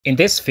In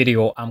this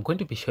video, I'm going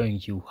to be showing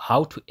you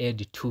how to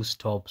add two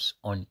stops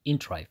on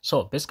inDrive.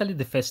 So basically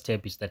the first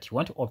step is that you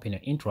want to open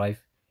your inDrive,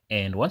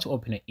 and once you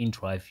open your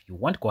inDrive, you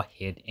want to go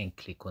ahead and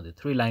click on the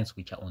three lines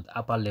which are on the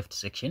upper left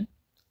section.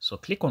 So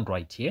click on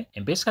right here,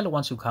 and basically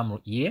once you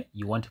come here,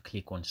 you want to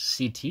click on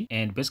city,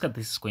 and basically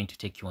this is going to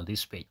take you on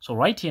this page. So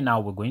right here now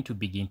we're going to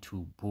begin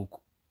to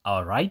book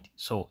our ride.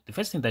 So the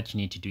first thing that you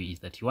need to do is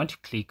that you want to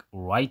click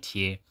right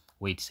here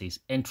where it says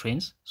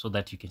entrance so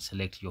that you can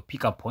select your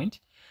pickup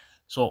point.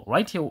 So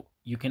right here,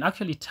 you can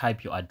actually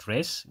type your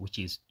address, which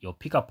is your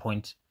pickup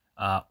point,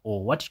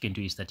 or what you can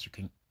do is that you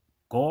can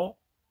go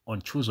on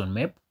choose on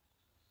map,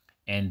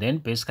 and then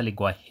basically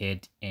go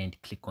ahead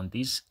and click on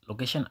this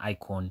location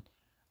icon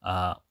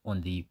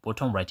on the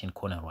bottom right hand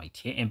corner right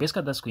here, and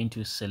basically that's going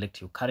to select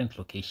your current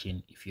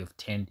location if you have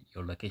turned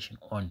your location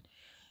on.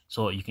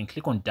 So you can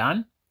click on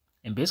done,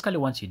 and basically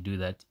once you do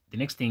that, the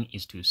next thing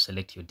is to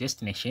select your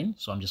destination.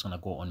 So I'm just gonna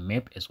go on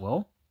map as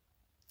well,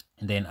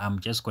 and then I'm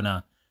just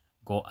gonna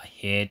go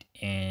ahead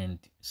and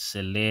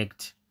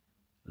select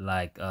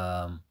like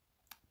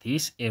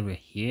this area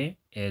here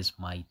as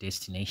my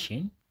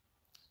destination,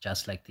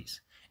 just like this,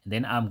 and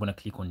then I'm gonna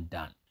click on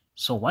done.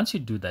 So once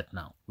you do that,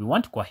 now we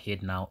want to go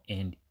ahead now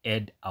and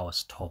add our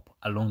stop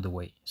along the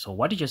way. So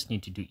what you just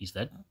need to do is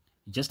that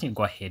you just need to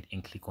go ahead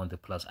and click on the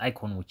plus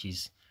icon, which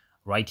is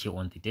right here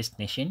on the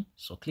destination.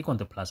 So click on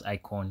the plus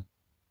icon,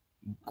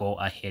 go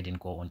ahead and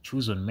go on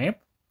choose on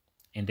map,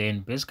 and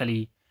then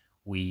basically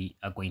we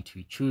are going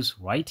to choose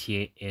right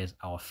here as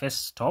our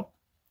first stop,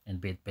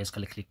 and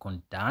basically click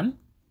on done.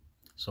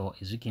 So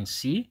as you can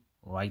see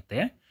right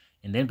there,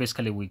 and then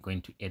basically we're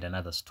going to add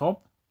another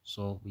stop.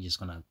 So we're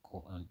just gonna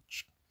go on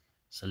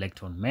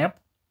select on map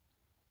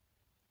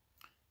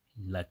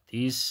like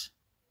this,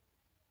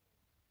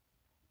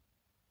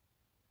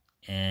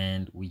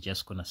 and we're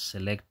just gonna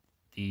select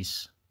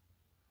this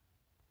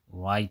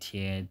right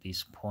here,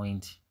 this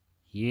point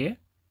here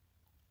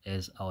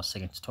as our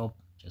second stop,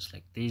 just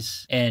like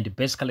this. And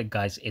basically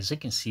guys, as you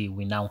can see,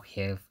 we now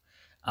have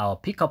our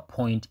pickup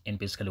point, and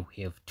basically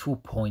we have 2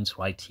 points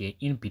right here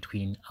in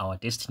between our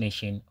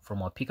destination,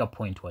 from our pickup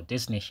point to our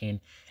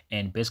destination,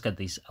 and basically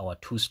these are our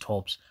 2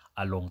 stops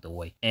along the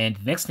way. And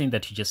the next thing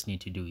that you just need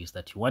to do is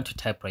that you want to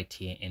type right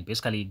here and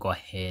basically go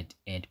ahead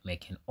and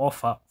make an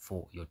offer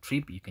for your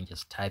trip. You can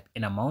just type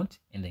an amount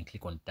and then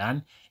click on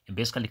done, and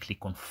basically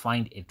click on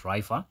find a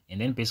driver, and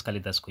then basically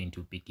that's going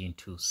to begin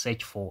to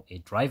search for a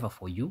driver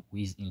for you who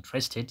is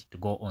interested to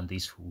go on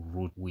this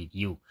route with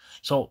you.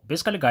 So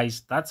basically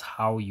guys, that's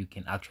how you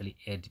can actually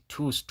add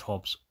 2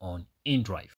 stops on inDrive.